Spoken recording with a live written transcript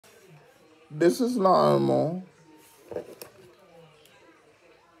This is Lionel.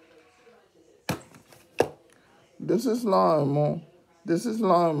 This is Lionel. This is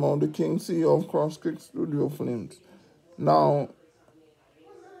Lionel, the King CEO of Crosskick Studio Films. Now,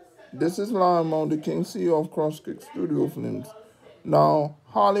 this is Lionel, the King CEO of Crosskick Studio Films. Now,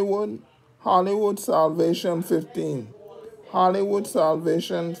 Hollywood Salvation 15. Hollywood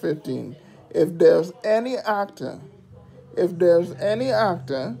Salvation 15. If there's any actor, if there's any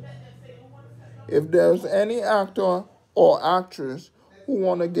actor, if there's any actor or actress who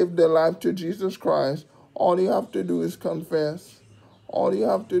want to give their life to Jesus Christ, all you have to do is confess. All you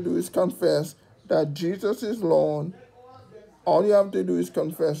have to do is confess that Jesus is Lord. All you have to do is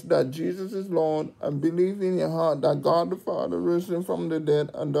confess that Jesus is Lord and believe in your heart that God the Father rose him from the dead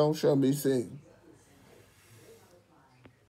and thou shalt be saved.